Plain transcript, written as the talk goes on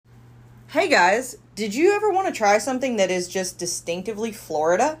Hey guys, did you ever want to try something that is just distinctively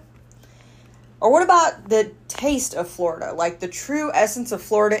Florida? Or what about the taste of Florida, like the true essence of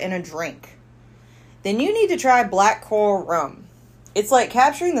Florida in a drink? Then you need to try Black Coral Rum. It's like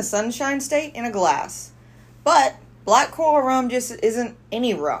capturing the Sunshine State in a glass. But Black Coral Rum just isn't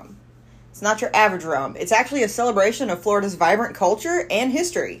any rum. It's not your average rum. It's actually a celebration of Florida's vibrant culture and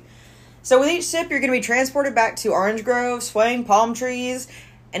history. So with each sip, you're going to be transported back to orange groves, swaying palm trees,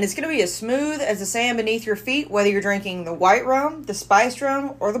 and it's going to be as smooth as the sand beneath your feet, whether you're drinking the white rum, the spiced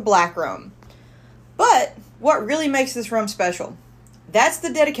rum, or the black rum. But what really makes this rum special? That's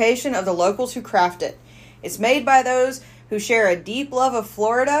the dedication of the locals who craft it. It's made by those who share a deep love of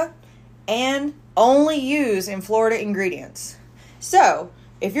Florida and only use in Florida ingredients. So,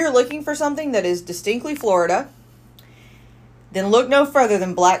 if you're looking for something that is distinctly Florida, then look no further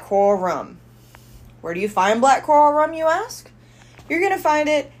than Black Coral Rum. Where do you find Black Coral Rum, you ask? You're going to find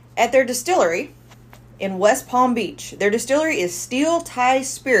it at their distillery in West Palm Beach. Their distillery is Steel Tie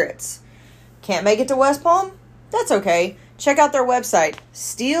Spirits. Can't make it to West Palm? That's okay. Check out their website,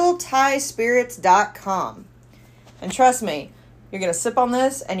 steeltiespirits.com. And trust me, you're going to sip on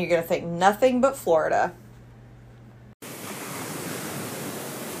this and you're going to think nothing but Florida.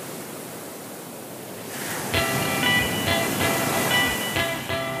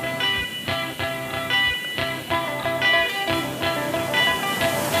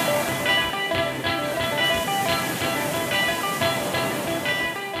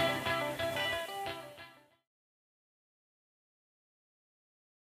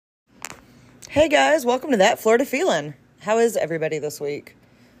 Hey guys, welcome to That Florida Feeling. How is everybody this week?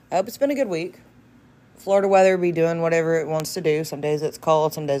 I hope it's been a good week. Florida weather be doing whatever it wants to do. Some days it's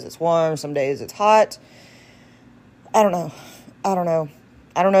cold, some days it's warm, some days it's hot. I don't know. I don't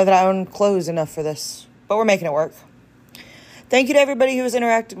know that I own clothes enough for this, but we're making it work. Thank you to everybody who has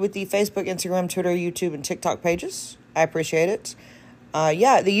interacted with the Facebook, Instagram, Twitter, YouTube, and TikTok pages. I appreciate it. The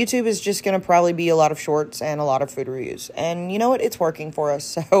YouTube is just going to probably be a lot of shorts and a lot of food reviews. And you know what? It's working for us,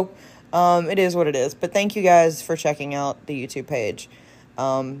 so it is what it is. But thank you guys for checking out the YouTube page.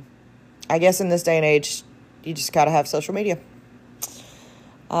 I guess in this day and age, you just got to have social media.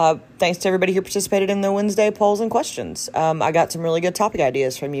 Thanks to everybody who participated in the Wednesday polls and questions. I got some really good topic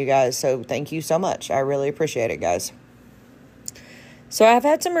ideas from you guys, so thank you so much. I really appreciate it, guys. So I've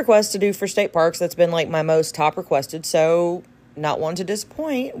had some requests to do for state parks. That's been like my most top requested, so not one to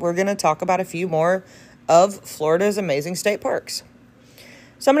disappoint. We're going to talk about a few more of Florida's amazing state parks.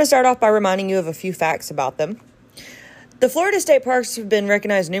 So I'm going to start off by reminding you of a few facts about them. The Florida state parks have been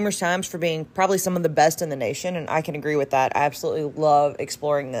recognized numerous times for being probably some of the best in the nation, and I can agree with that. I absolutely love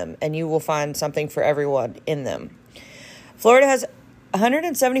exploring them, and you will find something for everyone in them. Florida has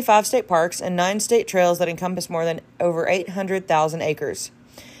 175 state parks and 9 state trails that encompass more than over 800,000 acres.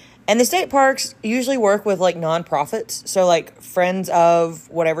 And the state parks usually work with like nonprofits, so like friends of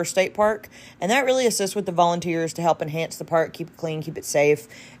whatever state park, and that really assists with the volunteers to help enhance the park, keep it clean, keep it safe,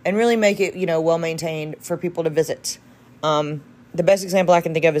 and really make it, well maintained for people to visit. The best example I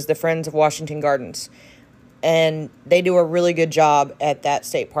can think of is the Friends of Washington Gardens, and they do a really good job at that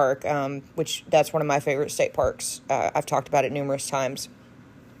state park, which that's one of my favorite state parks. I've talked about it numerous times.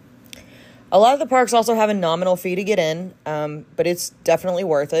 A lot of the parks also have a nominal fee to get in, but it's definitely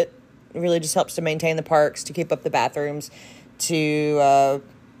worth it. It really just helps to maintain the parks, to keep up the bathrooms, to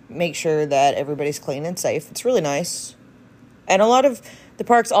make sure that everybody's clean and safe. It's really nice. And a lot of the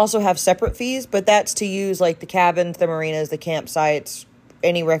parks also have separate fees, but that's to use like the cabins, the marinas, the campsites,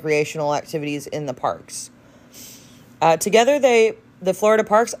 any recreational activities in the parks. Together, the Florida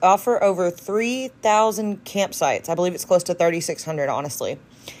parks offer over 3,000 campsites. I believe it's close to 3,600, honestly.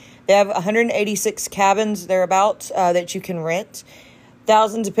 They have 186 cabins thereabout that you can rent,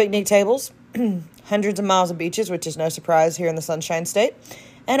 thousands of picnic tables, hundreds of miles of beaches, which is no surprise here in the Sunshine State,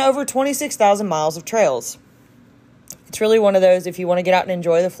 and over 26,000 miles of trails. It's really one of those, if you want to get out and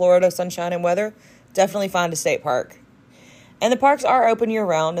enjoy the Florida sunshine and weather, definitely find a state park. And the parks are open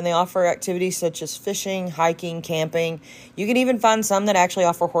year-round, and they offer activities such as fishing, hiking, camping. You can even find some that actually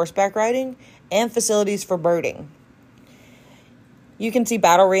offer horseback riding and facilities for birding. You can see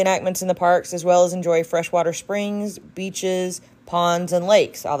battle reenactments in the parks, as well as enjoy freshwater springs, beaches, ponds, and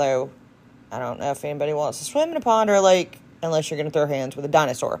lakes. Although, I don't know if anybody wants to swim in a pond or a lake unless you're going to throw hands with a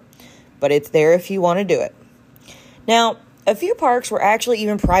dinosaur. But it's there if you want to do it. Now, a few parks were actually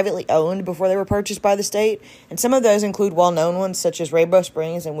even privately owned before they were purchased by the state, and some of those include well-known ones such as Rainbow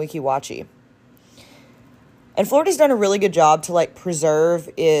Springs and Weeki Wachee. And Florida's done a really good job to preserve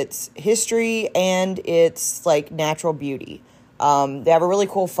its history and its natural beauty. They have a really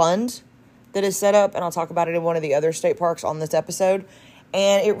cool fund that is set up, and I'll talk about it in one of the other state parks on this episode.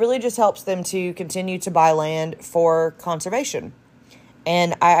 And it really just helps them to continue to buy land for conservation.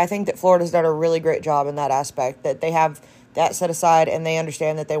 And I think that Florida's done a really great job in that aspect, that they have that set aside and they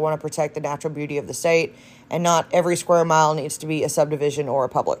understand that they want to protect the natural beauty of the state, and not every square mile needs to be a subdivision or a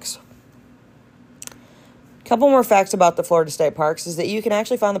Publix. A couple more facts about the Florida State Parks is that you can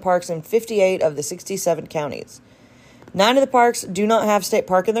actually find the parks in 58 of the 67 counties. 9 of the parks do not have state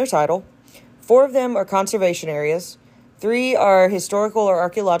park in their title. 4 of them are conservation areas. 3 are historical or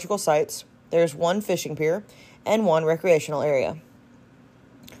archaeological sites. There's 1 fishing pier and 1 recreational area.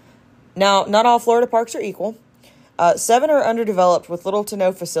 Now, not all Florida parks are equal. 7 are underdeveloped with little to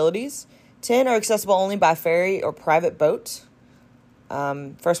no facilities. 10 are accessible only by ferry or private boat.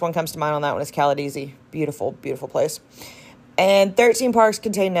 First one comes to mind on that one is Caladesi. Beautiful, beautiful place. And 13 parks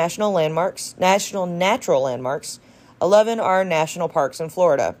contain national natural landmarks. 11 are national parks in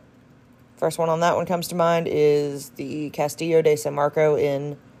Florida. First one on that one comes to mind is the Castillo de San Marco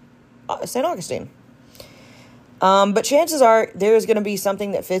in St. Augustine. But chances are there is going to be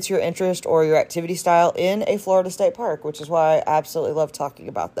something that fits your interest or your activity style in a Florida State Park, which is why I absolutely love talking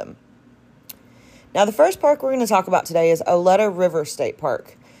about them. Now, the first park we're going to talk about today is Oleta River State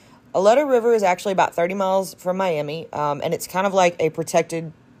Park. Oleta River is actually about 30 miles from Miami, and it's kind of like a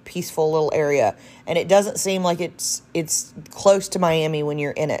protected, peaceful little area. And it doesn't seem like it's close to Miami when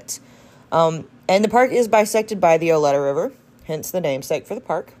you're in it. And the park is bisected by the Oleta River, hence the namesake for the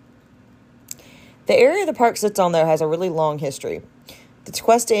park. The area the park sits on, though, has a really long history. The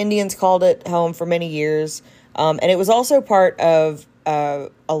Tequesta Indians called it home for many years, and it was also part of a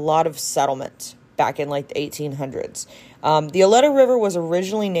lot of settlement back in like the 1800s. The Oleta River was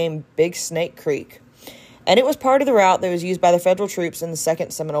originally named Big Snake Creek, and it was part of the route that was used by the federal troops in the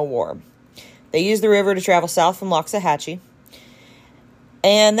Second Seminole War. They used the river to travel south from Loxahatchee,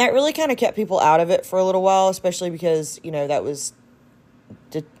 and that really kind of kept people out of it for a little while, especially because, that was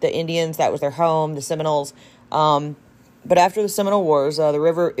the Indians, that was their home, the Seminoles. But after the Seminole Wars, the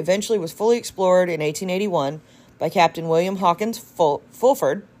river eventually was fully explored in 1881 by Captain William Hawkins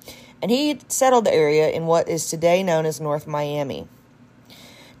Fulford, and he settled the area in what is today known as North Miami.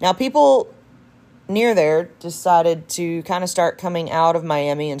 Now, people near there decided to kind of start coming out of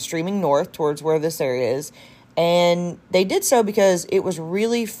Miami and streaming north towards where this area is, and they did so because it was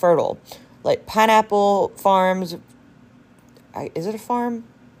really fertile. Like pineapple farms, is it a farm?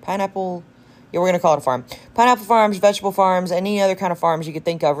 Pineapple, yeah, we're going to call it a farm. Pineapple farms, vegetable farms, any other kind of farms you could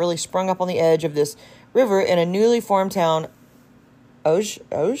think of really sprung up on the edge of this river in a newly formed town,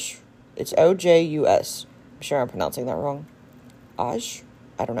 Ojus? It's Ojus. I'm sure I'm pronouncing that wrong. Oj?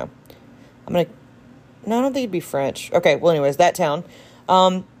 I don't know. No, I don't think it'd be French. Okay, well, anyways, that town.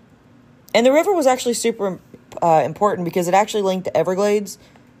 And the river was actually super important because it actually linked the Everglades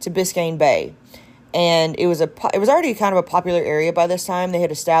to Biscayne Bay. And it was already kind of a popular area by this time. They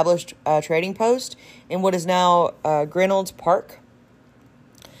had established a trading post in what is now Grinnell's Park.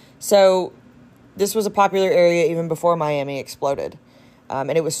 So this was a popular area even before Miami exploded.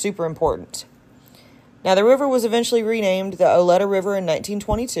 And it was super important. Now, the river was eventually renamed the Oleta River in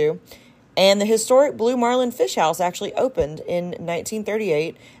 1922. And the historic Blue Marlin Fish House actually opened in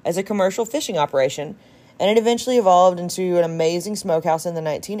 1938 as a commercial fishing operation. And it eventually evolved into an amazing smokehouse in the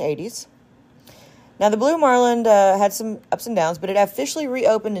 1980s. Now, the Blue Marlin had some ups and downs, but it officially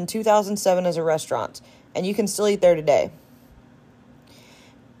reopened in 2007 as a restaurant, and you can still eat there today.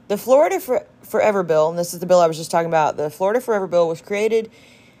 The Florida Forever Bill, and this is the bill I was just talking about, the Florida Forever Bill was created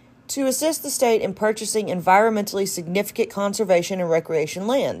to assist the state in purchasing environmentally significant conservation and recreation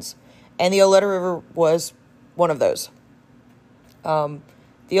lands, and the Oleta River was one of those.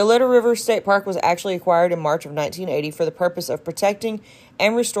 The Oleta River State Park was actually acquired in March of 1980 for the purpose of protecting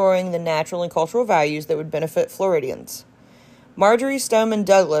and restoring the natural and cultural values that would benefit Floridians. Marjorie Stoneman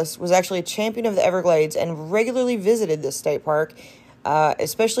Douglas was actually a champion of the Everglades and regularly visited this state park,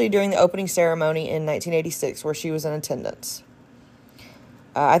 especially during the opening ceremony in 1986, where she was in attendance.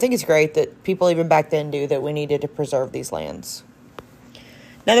 I think it's great that people even back then knew that we needed to preserve these lands.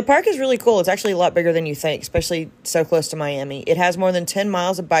 Now, the park is really cool. It's actually a lot bigger than you think, especially so close to Miami. It has more than 10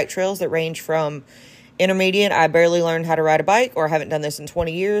 miles of bike trails that range from intermediate, I barely learned how to ride a bike, or haven't done this in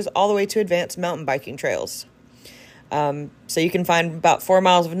 20 years, all the way to advanced mountain biking trails. So you can find about 4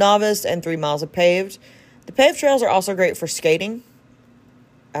 miles of novice and 3 miles of paved. The paved trails are also great for skating.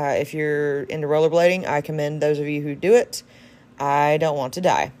 If you're into rollerblading, I commend those of you who do it. I don't want to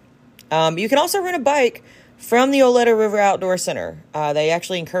die. You can also rent a bike from the Oleta River Outdoor Center. They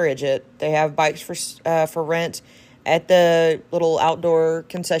actually encourage it. They have bikes for rent at the little outdoor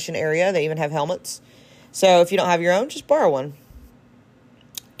concession area. They even have helmets. So if you don't have your own, just borrow one.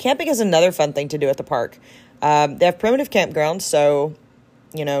 Camping is another fun thing to do at the park. They have primitive campgrounds, so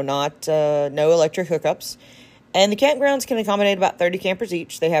not no electric hookups. And the campgrounds can accommodate about 30 campers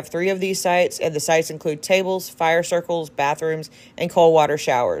each. They have 3 of these sites, and the sites include tables, fire circles, bathrooms, and cold water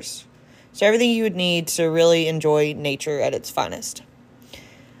showers. So everything you would need to really enjoy nature at its finest.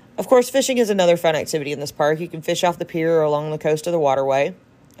 Of course, fishing is another fun activity in this park. You can fish off the pier or along the coast of the waterway.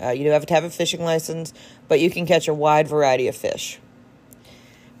 You do have to have a fishing license, but you can catch a wide variety of fish.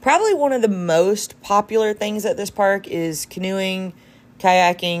 Probably one of the most popular things at this park is canoeing,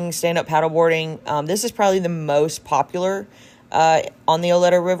 kayaking, stand-up paddleboarding. This is probably the most popular on the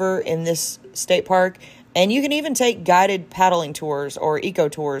Oleta River in this state park. And you can even take guided paddling tours or eco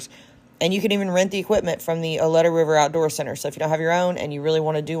tours. And you can even rent the equipment from the Oleta River Outdoor Center. So if you don't have your own and you really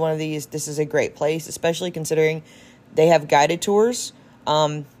want to do one of these, this is a great place, especially considering they have guided tours.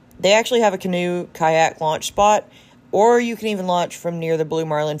 They actually have a canoe kayak launch spot, or you can even launch from near the Blue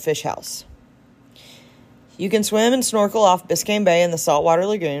Marlin Fish House. You can swim and snorkel off Biscayne Bay in the saltwater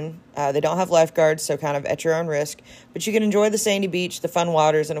lagoon. They don't have lifeguards, so kind of at your own risk. But you can enjoy the sandy beach, the fun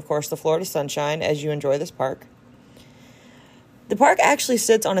waters, and of course the Florida sunshine as you enjoy this park. The park actually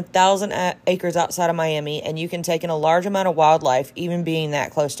sits on 1,000 acres outside of Miami, and you can take in a large amount of wildlife, even being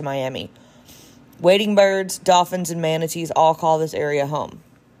that close to Miami. Wading birds, dolphins, and manatees all call this area home.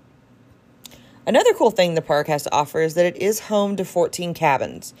 Another cool thing the park has to offer is that it is home to 14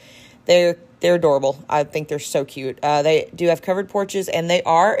 cabins. They're adorable. I think they're so cute. They do have covered porches, and they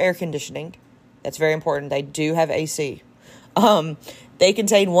are air conditioning. That's very important. They do have AC. They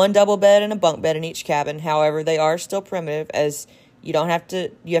contain 1 double bed and a bunk bed in each cabin. However, they are still primitive, as you have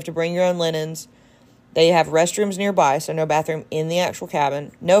to bring your own linens. They have restrooms nearby, so no bathroom in the actual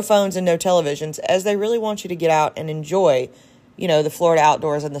cabin. No phones and no televisions, as they really want you to get out and enjoy, the Florida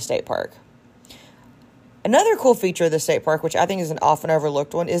outdoors in the state park. Another cool feature of the state park, which I think is an often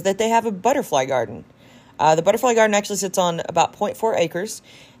overlooked one, is that they have a butterfly garden. The butterfly garden actually sits on about 0.4 acres,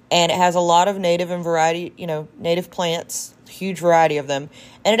 and it has a lot of native plants, huge variety of them,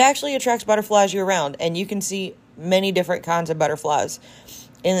 and it actually attracts butterflies year-round, and you can see many different kinds of butterflies.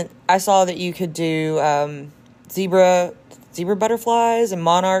 And I saw that you could do zebra butterflies and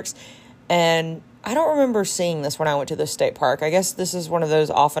monarchs, and I don't remember seeing this when I went to the state park. I guess this is one of those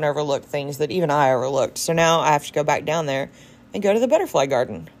often overlooked things that even I overlooked. So now I have to go back down there and go to the butterfly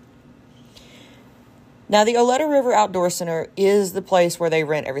garden. Now, the Oleta River Outdoor Center is the place where they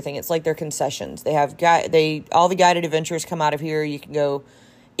rent everything. It's like their concessions. They have all the guided adventures come out of here. You can go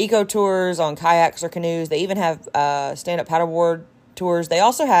eco tours on kayaks or canoes. They even have stand-up paddleboard tours. They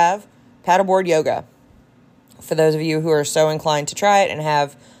also have paddleboard yoga for those of you who are so inclined to try it and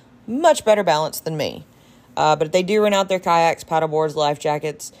have much better balance than me. But they do rent out their kayaks, paddleboards, life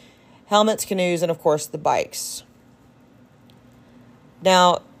jackets, helmets, canoes, and of course the bikes.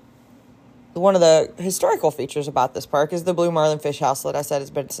 Now, one of the historical features about this park is the Blue Marlin Fish House that I said has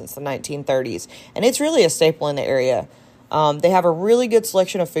been since the 1930s. And it's really a staple in the area. They have a really good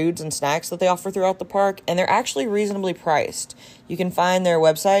selection of foods and snacks that they offer throughout the park, and they're actually reasonably priced. You can find their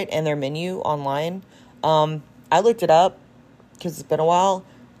website and their menu online. I looked it up because it's been a while.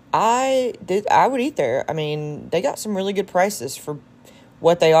 I would eat there. I mean, they got some really good prices for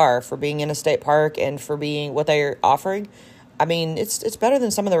what they are, for being in a state park and for being what they're offering. I mean, it's better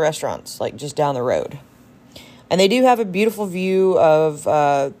than some of the restaurants, like just down the road. And they do have a beautiful view of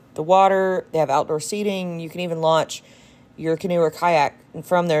the water. They have outdoor seating. You can even launch your canoe or kayak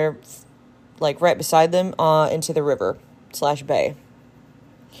from there, like right beside them, into the river/bay.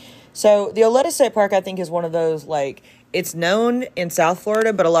 So the Oleta State Park, I think, is one of those, like, it's known in South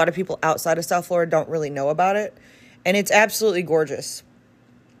Florida, but a lot of people outside of South Florida don't really know about it. And it's absolutely gorgeous.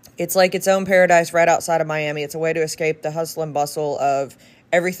 It's like its own paradise right outside of Miami. It's a way to escape the hustle and bustle of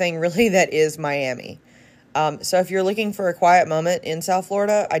everything really that is Miami. So if you're looking for a quiet moment in South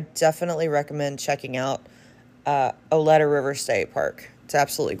Florida, I definitely recommend checking out Oleta River State Park. It's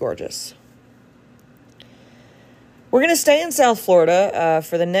absolutely gorgeous. We're going to stay in South Florida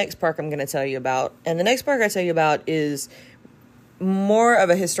for the next park I'm going to tell you about. And the next park I tell you about is more of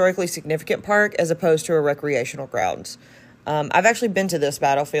a historically significant park as opposed to a recreational grounds. I've actually been to this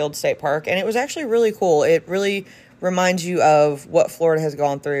Battlefield State Park, and it was actually really cool. It really reminds you of what Florida has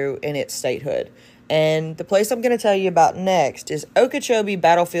gone through in its statehood. And the place I'm going to tell you about next is Okeechobee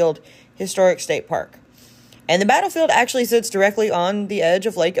Battlefield Historic State Park. And the battlefield actually sits directly on the edge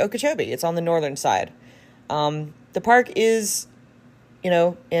of Lake Okeechobee. It's on the northern side. The park is,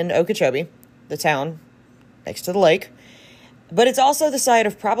 in Okeechobee, the town next to the lake. But it's also the site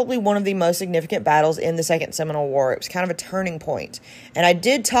of probably one of the most significant battles in the Second Seminole War. It was kind of a turning point. And I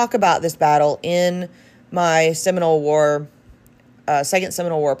did talk about this battle in my Seminole War, Second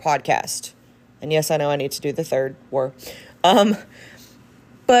Seminole War podcast. And yes, I know I need to do the third war.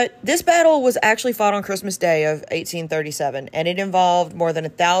 But this battle was actually fought on Christmas Day of 1837, and it involved more than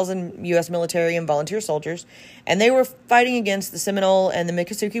 1,000 U.S. military and volunteer soldiers, and they were fighting against the Seminole and the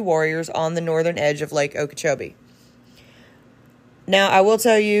Miccosukee warriors on the northern edge of Lake Okeechobee. Now, I will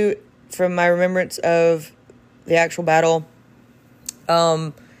tell you, from my remembrance of the actual battle,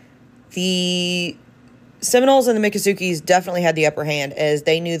 the Seminoles and the Miccosukees definitely had the upper hand, as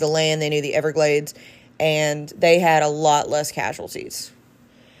they knew the land, they knew the Everglades, and they had a lot less casualties.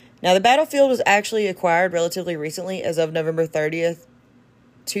 Now, the battlefield was actually acquired relatively recently, as of November 30th,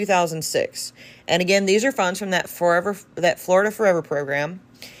 2006. And again, these are funds from that Florida Forever program.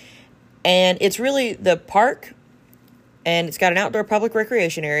 And it's really the park, and it's got an outdoor public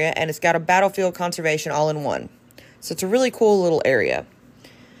recreation area, and it's got a battlefield conservation all in one. So it's a really cool little area.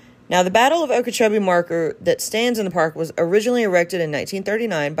 Now, the Battle of Okeechobee marker that stands in the park was originally erected in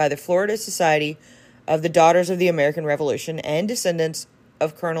 1939 by the Florida Society of the Daughters of the American Revolution and descendants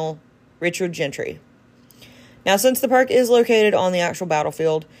of Colonel Richard Gentry. Now, since the park is located on the actual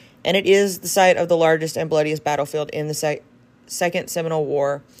battlefield, and it is the site of the largest and bloodiest battlefield in the Second Seminole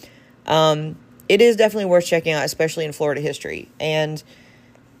War, it is definitely worth checking out, especially in Florida history. And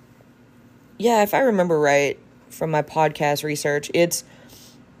yeah, if I remember right from my podcast research, it's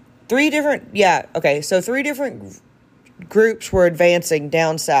three different groups were advancing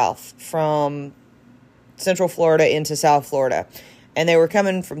down south from Central Florida into South Florida. And they were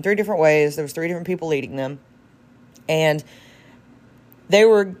coming from three different ways. There was three different people leading them. And they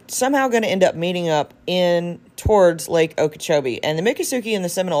were somehow going to end up meeting up in towards Lake Okeechobee. And the Miccosukee and the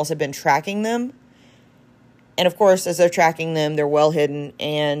Seminoles had been tracking them. And of course, as they're tracking them, they're well hidden.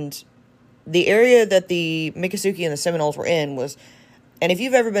 And the area that the Miccosukee and the Seminoles were in was, and if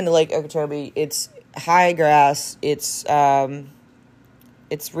you've ever been to Lake Okeechobee, it's high grass, it's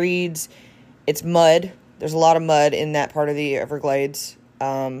reeds, it's mud. There's a lot of mud in that part of the Everglades.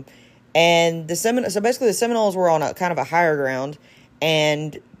 And so basically the Seminoles were on a kind of a higher ground,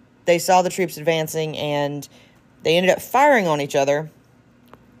 and they saw the troops advancing, and they ended up firing on each other.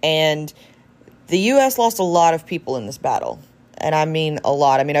 And the U.S. lost a lot of people in this battle. And I mean a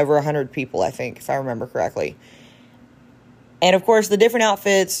lot. I mean over 100 people, I think, if I remember correctly. And of course, the different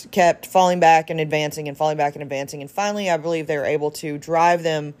outfits kept falling back and advancing and falling back and advancing. And finally, I believe they were able to drive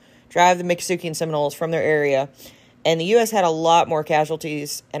the Miccosukee and Seminoles from their area. And the U.S. had a lot more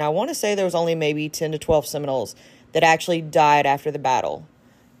casualties. And I want to say there was only maybe 10 to 12 Seminoles that actually died after the battle.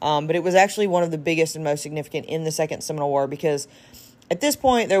 But it was actually one of the biggest and most significant in the Second Seminole War, because at this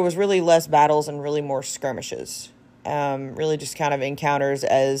point, there was really less battles and really more skirmishes. Really just kind of encounters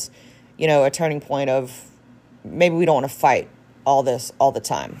as, a turning point of maybe we don't want to fight all this all the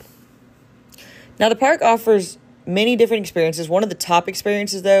time. Now, the park offers many different experiences. One of the top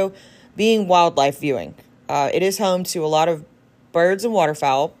experiences, though, being wildlife viewing. It is home to a lot of birds and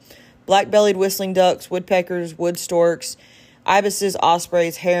waterfowl, black-bellied whistling ducks, woodpeckers, wood storks, ibises,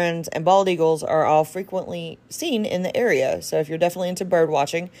 ospreys, herons, and bald eagles are all frequently seen in the area. So if you're definitely into bird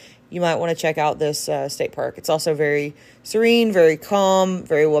watching, you might want to check out this state park. It's also very serene, very calm,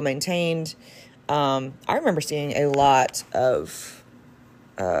 very well maintained. I remember seeing a lot of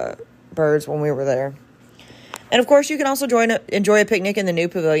birds when we were there. And of course, you can also enjoy a picnic in the new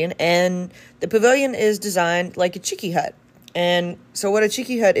pavilion. And the pavilion is designed like a chickee hut. And so what a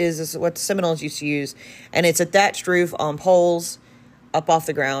chickee hut is what the Seminoles used to use. And it's a thatched roof on poles up off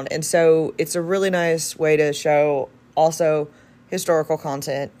the ground. And so it's a really nice way to show also historical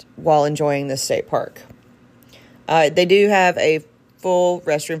content while enjoying this state park. They do have a full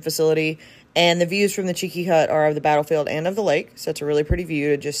restroom facility. And the views from the chickee hut are of the battlefield and of the lake. So it's a really pretty view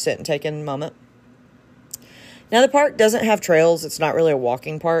to just sit and take in a moment. Now, the park doesn't have trails. It's not really a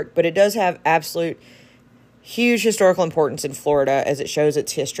walking park, but it does have absolute huge historical importance in Florida as it shows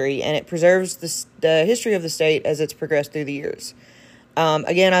its history, and it preserves the history of the state as it's progressed through the years.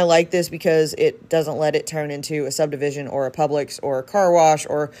 Again, I like this because it doesn't let it turn into a subdivision or a Publix or a car wash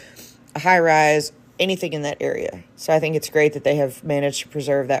or a high-rise, anything in that area. So I think it's great that they have managed to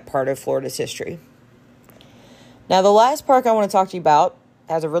preserve that part of Florida's history. Now, the last park I want to talk to you about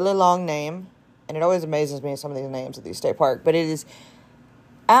has a really long name, and it always amazes me, some of these names at these state parks, but it is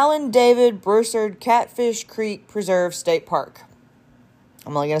Allen David Broussard Catfish Creek Preserve State Park.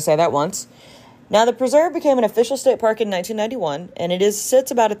 I'm only going to say that once. Now, the preserve became an official state park in 1991, and it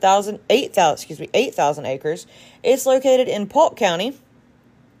sits about 8,000 acres. It's located in Polk County,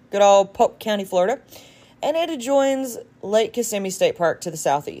 good old Polk County, Florida, and it adjoins Lake Kissimmee State Park to the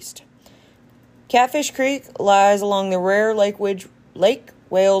southeast. Catfish Creek lies along the rare Lake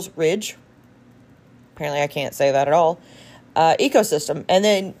Wales Ridge. Apparently, I can't say that at all. Ecosystem. And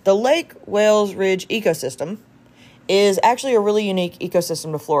then the Lake Wales Ridge ecosystem is actually a really unique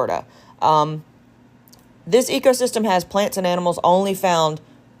ecosystem to Florida. This ecosystem has plants and animals only found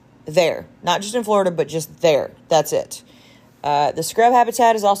there, not just in Florida, but just there. That's it. The scrub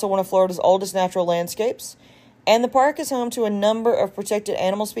habitat is also one of Florida's oldest natural landscapes, and the park is home to a number of protected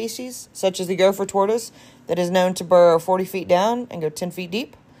animal species, such as the gopher tortoise, that is known to burrow 40 feet down and go 10 feet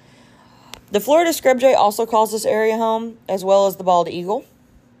deep. The Florida scrub jay also calls this area home, as well as the bald eagle.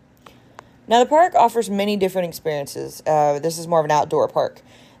 Now, the park offers many different experiences. This is more of an outdoor park.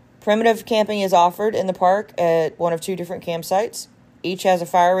 Primitive camping is offered in the park at one of 2 different campsites. Each has a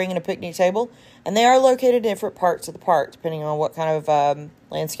fire ring and a picnic table, and they are located in different parts of the park, depending on what kind of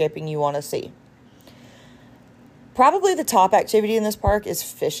landscaping you want to see. Probably the top activity in this park is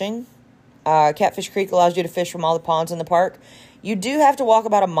fishing. Catfish Creek allows you to fish from all the ponds in the park. You do have to walk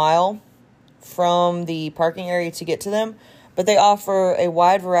about a mile from the parking area to get to them, but they offer a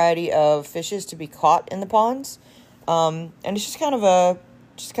wide variety of fishes to be caught in the ponds. And it's just kind of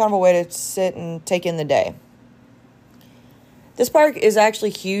a way to sit and take in the day. This park is actually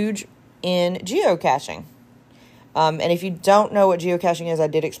huge in geocaching. And if you don't know what geocaching is, I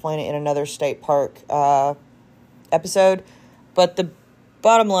did explain it in another state park episode. But the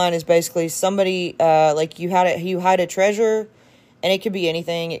bottom line is basically somebody, you hide a treasure, and it could be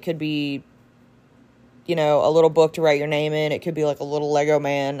anything. It could be, a little book to write your name in. It could be like a little Lego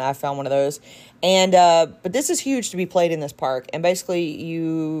man. I found one of those. And, but this is huge to be played in this park. And basically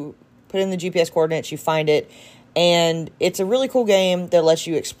you put in the GPS coordinates, you find it, and it's a really cool game that lets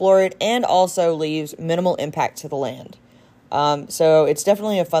you explore it and also leaves minimal impact to the land. So it's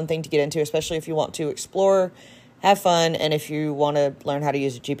definitely a fun thing to get into, especially if you want to explore, have fun, and if you want to learn how to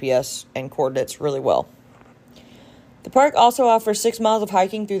use GPS and coordinates really well. The park also offers 6 miles of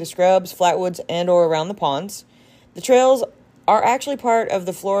hiking through the scrubs, flatwoods, and or around the ponds. The trails are actually part of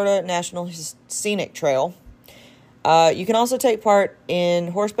the Florida National Scenic Trail. You can also take part in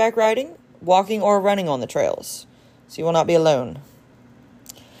horseback riding, walking, or running on the trails, so you will not be alone.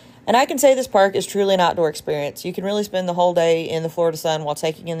 And I can say this park is truly an outdoor experience. You can really spend the whole day in the Florida sun while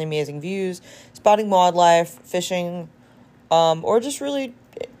taking in the amazing views, spotting wildlife, fishing, or just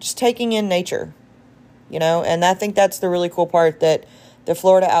taking in nature. And I think that's the really cool part that the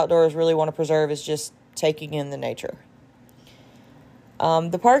Florida outdoors really want to preserve, is just taking in the nature.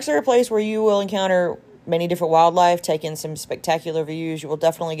 The parks are a place where you will encounter many different wildlife, take in some spectacular views. You will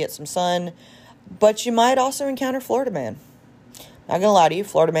definitely get some sun, but you might also encounter Florida Man. Not gonna lie to you,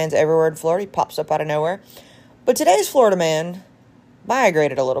 Florida Man's everywhere in Florida. He pops up out of nowhere. But today's Florida Man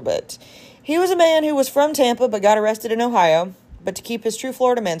migrated a little bit. He was a man who was from Tampa but got arrested in Ohio. But to keep his true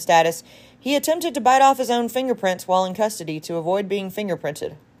Florida Man status, he attempted to bite off his own fingerprints while in custody to avoid being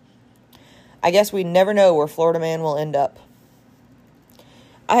fingerprinted. I guess we never know where Florida Man will end up.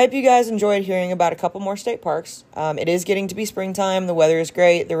 I hope you guys enjoyed hearing about a couple more state parks. It is getting to be springtime. The weather is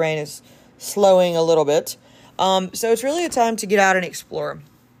great. The rain is slowing a little bit. So it's really a time to get out and explore.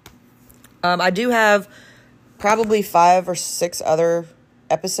 I do have probably 5 or 6 other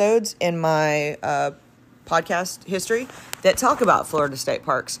episodes in my podcast history that talk about Florida state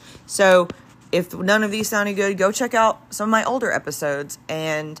parks. So if none of these sounded good, go check out some of my older episodes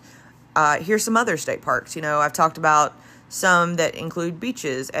and here's some other state parks. I've talked about some that include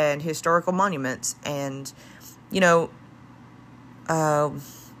beaches and historical monuments and, the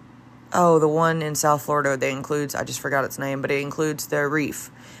one in South Florida that includes, I just forgot its name, but it includes the reef,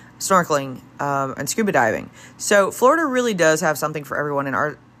 snorkeling, and scuba diving. So Florida really does have something for everyone, and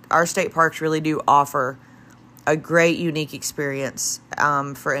our state parks really do offer a great, unique experience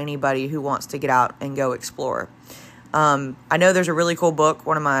for anybody who wants to get out and go explore. I know there's a really cool book.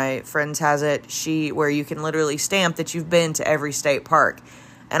 One of my friends has it, where you can literally stamp that you've been to every state park.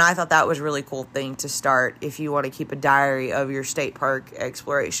 And I thought that was a really cool thing to start if you want to keep a diary of your state park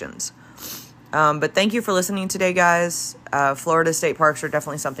explorations. But thank you for listening today, guys. Florida state parks are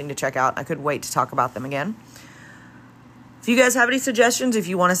definitely something to check out. I couldn't wait to talk about them again. If you guys have any suggestions, if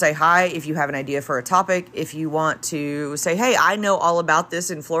you want to say hi, if you have an idea for a topic, if you want to say, hey, I know all about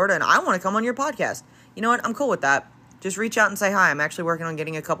this in Florida and I want to come on your podcast, you know what? I'm cool with that. Just reach out and say hi. I'm actually working on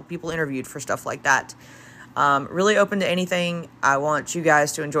getting a couple people interviewed for stuff like that. Really open to anything. I want you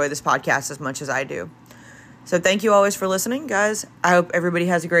guys to enjoy this podcast as much as I do. So thank you always for listening, guys. I hope everybody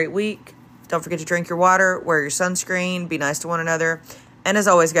has a great week. Don't forget to drink your water, wear your sunscreen, be nice to one another. And as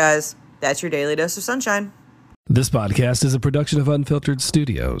always, guys, that's your daily dose of sunshine. This podcast is a production of Unfiltered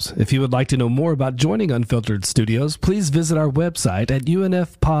Studios. If you would like to know more about joining Unfiltered Studios, please visit our website at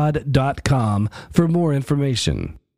unfpod.com for more information.